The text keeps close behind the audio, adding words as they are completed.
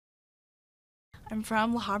I'm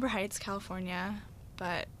from La Habra Heights, California,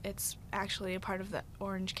 but it's actually a part of the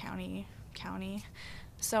Orange County.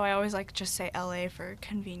 So I always like just say LA for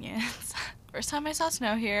convenience. First time I saw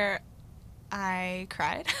snow here, I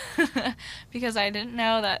cried because I didn't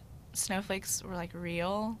know that snowflakes were like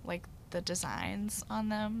real, like the designs on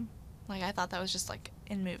them. Like I thought that was just like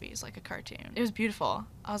in movies, like a cartoon. It was beautiful.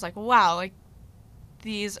 I was like, wow, like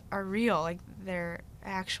these are real, like they're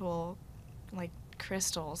actual like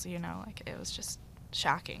crystals, you know, like it was just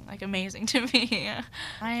shocking, like amazing to me.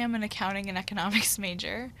 I am an accounting and economics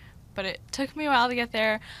major, but it took me a while to get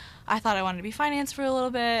there. I thought I wanted to be finance for a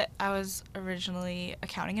little bit. I was originally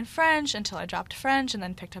accounting and French until I dropped French and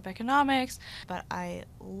then picked up economics. But I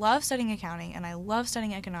love studying accounting and I love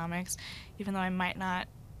studying economics, even though I might not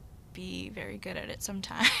be very good at it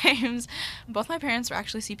sometimes. Both my parents were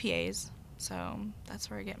actually CPAs, so that's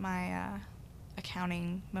where I get my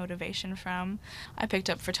accounting motivation from. I picked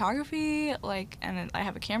up photography, and I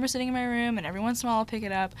have a camera sitting in my room, and every once in a while I'll pick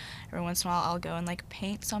it up. Every once in a while I'll go and like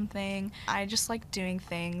paint something. I just like doing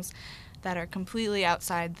things that are completely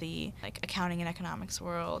outside the like accounting and economics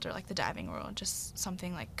world or like the diving world, just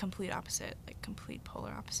something like complete opposite, like complete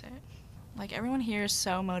polar opposite. Like everyone here is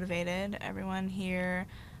so motivated. Everyone here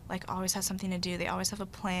like always has something to do. They always have a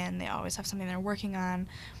plan. They always have something they're working on.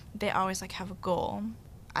 They always like have a goal.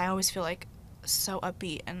 I always feel like so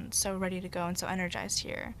upbeat and so ready to go and so energized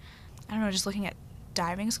here. I don't know, just looking at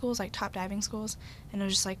diving schools, like top diving schools, and it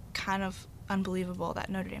was just like kind of unbelievable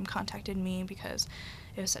that Notre Dame contacted me because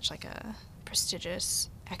it was such like a prestigious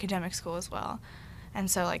academic school as well.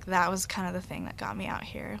 And so like that was kind of the thing that got me out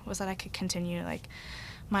here, was that I could continue like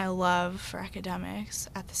my love for academics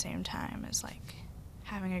at the same time as like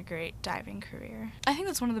having a great diving career. I think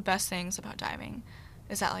that's one of the best things about diving,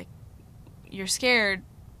 is that like you're scared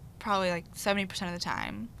probably like 70% of the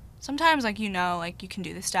time. Sometimes like like you can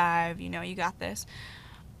do this dive, you got this.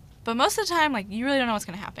 But most of the time like you really don't know what's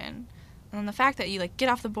gonna happen. And then the fact that you like get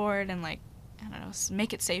off the board and like, I don't know,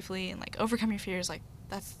 make it safely and like overcome your fears, like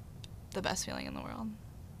that's the best feeling in the world.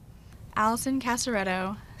 Alison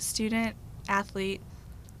Casareto, student, athlete,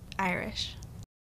 Irish.